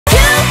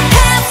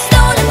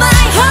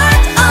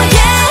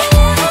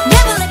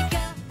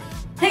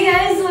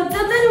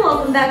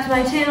welcome back to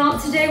my channel.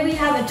 Today we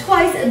have a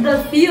Twice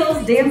the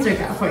Feels dance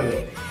workout for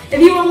you. If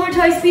you want more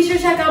Twice, be sure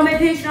to check out my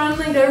Patreon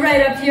link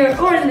right up here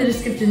or in the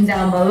description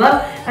down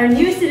below. Our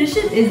newest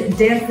edition is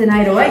Dance the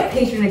Night Away,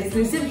 Patreon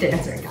exclusive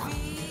dance workout.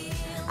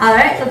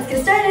 Alright, let's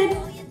get started.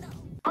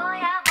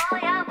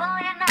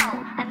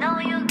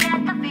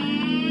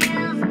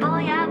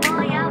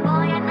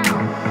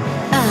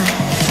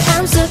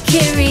 I'm so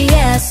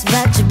curious,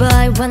 but your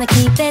boy wanna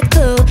keep it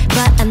cool.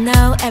 But I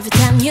know every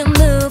time you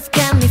move,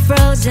 got me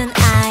frozen.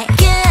 I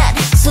get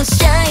so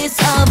shy,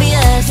 it's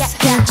obvious.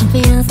 Catching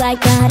feels like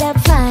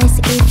butterflies.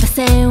 If I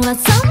say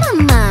what's on my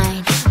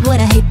mind,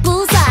 what a hit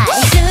bullseye.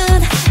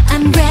 Soon,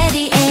 I'm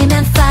ready, aim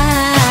and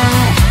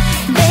fire.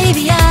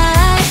 Baby,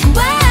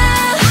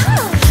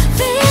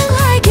 feel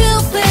like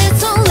you've been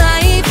so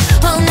live.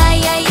 All night,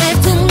 yeah,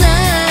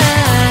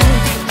 tonight.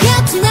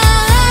 Yeah,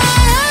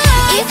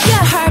 tonight. If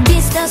your heart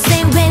beats the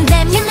same way,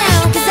 let me know.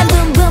 'Cause I'm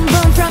boom, boom,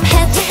 boom from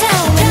head to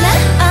toe. And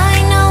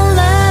I know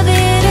love,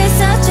 it is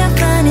such a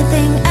funny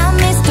thing, a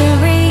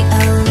mystery,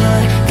 oh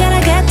Lord.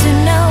 Gotta get to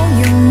know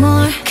you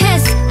more.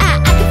 'Cause I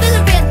can feel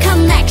a real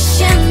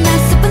connection, a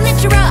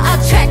supernatural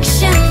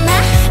attraction.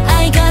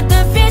 I got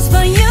the feels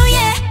for you,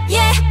 yeah,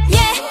 yeah,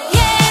 yeah,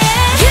 yeah.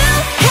 You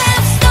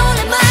have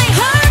stolen my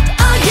heart,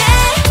 oh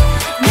yeah.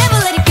 Never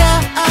let it go,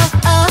 oh,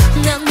 oh.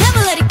 No,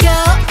 never let it go,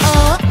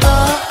 oh,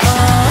 oh,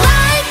 oh.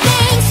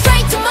 Lightning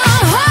straight to my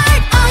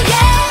heart, oh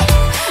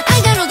yeah. I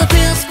got all the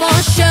feels for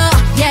sure,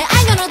 yeah. I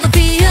got all the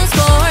feels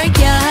for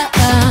ya.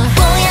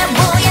 Boy, yeah,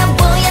 boy, yeah,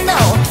 boy, I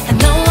know. I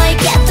know I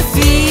get the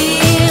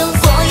feels.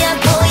 Boy, yeah,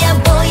 boy, yeah,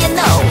 boy, I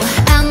know.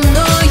 I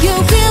know you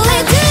feel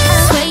it too.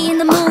 Sway in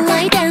the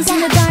moonlight, dance in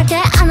the dark,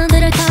 yeah. I know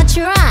that I caught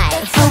your eye.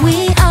 Are we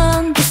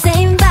on the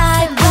same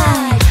vibe?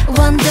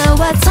 Wonder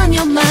what's on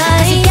your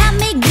mind. You got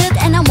me good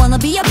and I wanna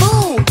be a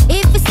boo.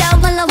 If it's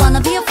down, well, I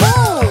wanna be a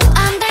fool.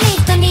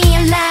 Underneath the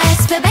neon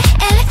lights, baby,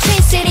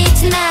 electricity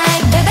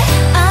tonight, baby.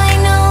 I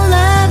know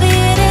love,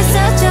 it is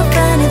such a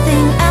funny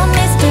thing, a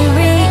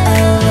mystery,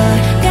 oh Lord.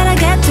 Gotta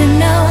get to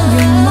know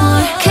you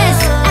more.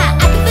 'Cause I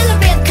can feel a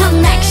real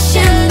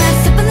connection, a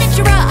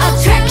supernatural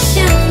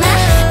attraction.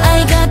 I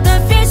got the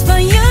feels for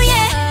you,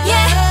 yeah,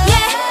 yeah,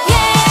 yeah,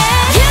 yeah.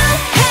 You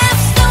have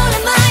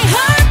stolen my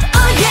heart,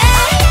 oh yeah.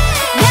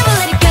 Never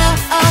let it go,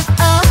 oh,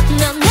 oh.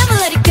 No, never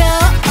let it go,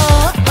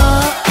 oh,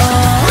 oh,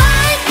 oh.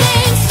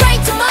 Lightning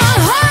straight to my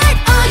heart,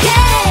 oh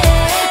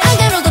yeah. I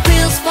got all the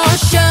feels for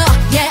sure,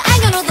 yeah. I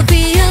got all the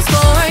feels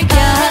for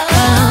ya.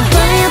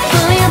 Boy,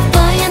 boy,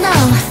 boy, I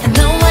know. I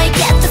know I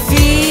get the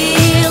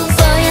feels.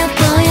 Boy,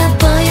 boy,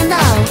 boy, I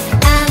know.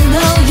 I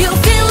know you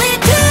feel it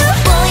too.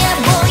 Boy,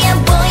 boy,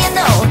 boy, I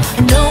know.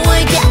 I know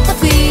I get the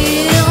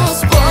feels.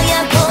 Boy,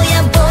 boy,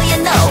 boy, I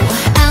know.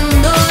 I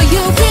know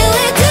you feel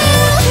it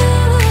too.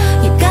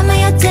 You got my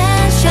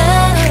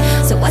attention.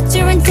 So what's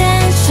your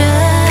intention?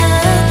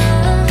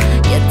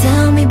 You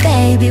tell me,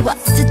 baby,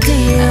 what's the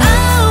deal?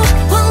 Oh,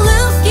 well,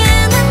 look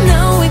and I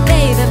know it,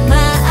 baby.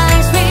 My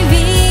eyes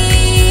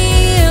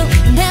reveal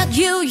that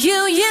you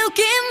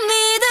give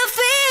me the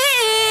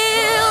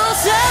feels.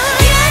 So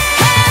you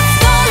have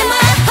stolen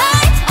my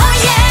heart, oh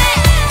yeah.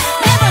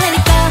 Never let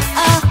it go,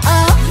 oh,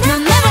 oh. No,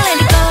 never let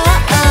it go,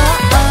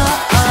 oh,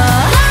 oh, oh.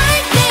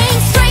 Lightning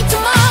straight to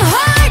my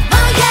heart,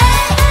 oh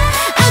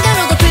yeah. I got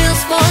all the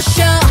feels for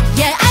sure,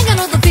 yeah. I got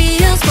all the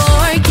feels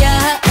for ya.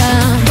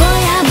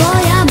 Boy,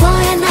 boy,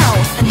 boy, I know.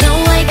 I know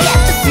I get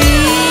the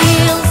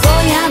feels.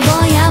 Boy,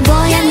 boy,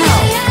 I know.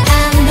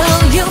 I know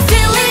you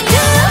feel it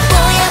too.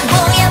 Boy,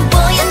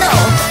 boy, I know.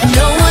 I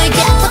know I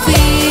get the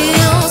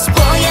feels.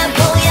 Boy,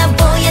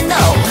 boy, I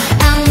know.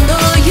 I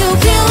know you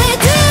feel it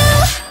too.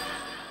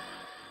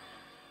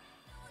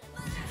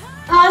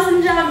 Awesome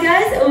job,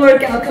 guys.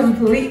 Workout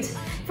complete.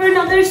 For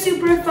another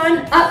super fun,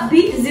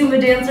 upbeat Zumba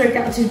dance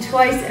workout to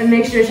Twice, and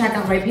make sure to check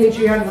out my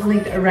Patreon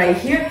link right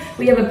here.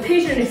 We have a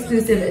Patreon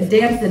exclusive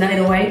Dance the Night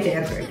Away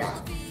dance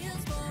workout.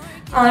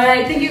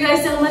 Alright, thank you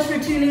guys so much for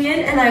tuning in,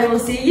 and I will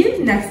see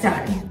you next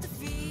time.